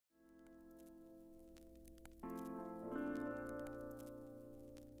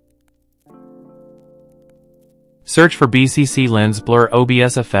Search for BCC Lens Blur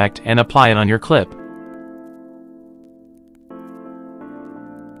OBS effect and apply it on your clip.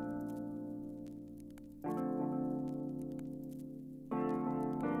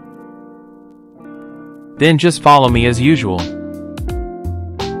 Then just follow me as usual.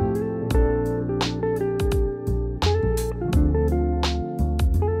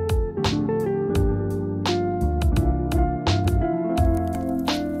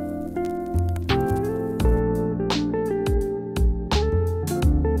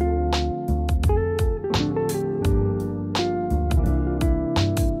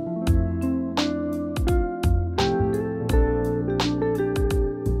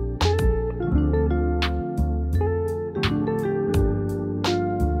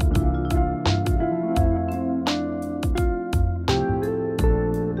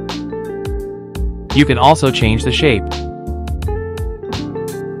 You can also change the shape.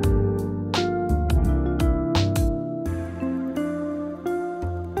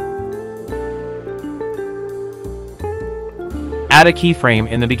 Add a keyframe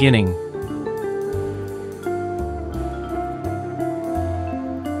in the beginning.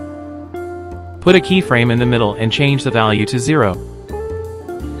 Put a keyframe in the middle and change the value to 0.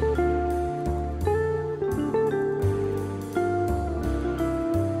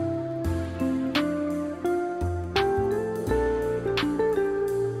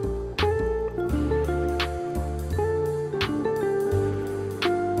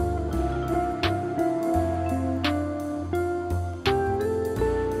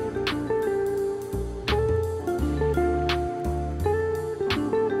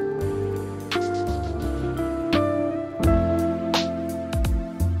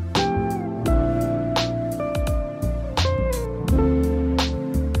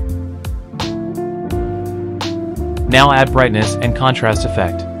 Now add brightness and contrast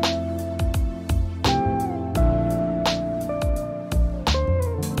effect.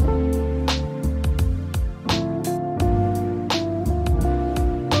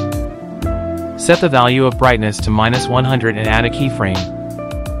 Set the value of brightness to -100 and add a keyframe.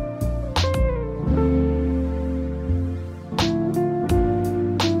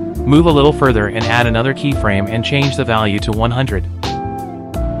 Move a little further and add another keyframe and change the value to 100.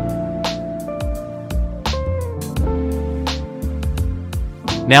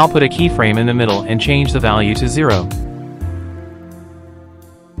 Now put a keyframe in the middle and change the value to 0.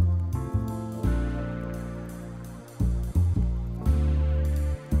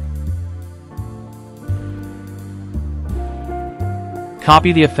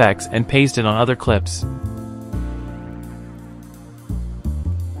 Copy the effects and paste it on other clips.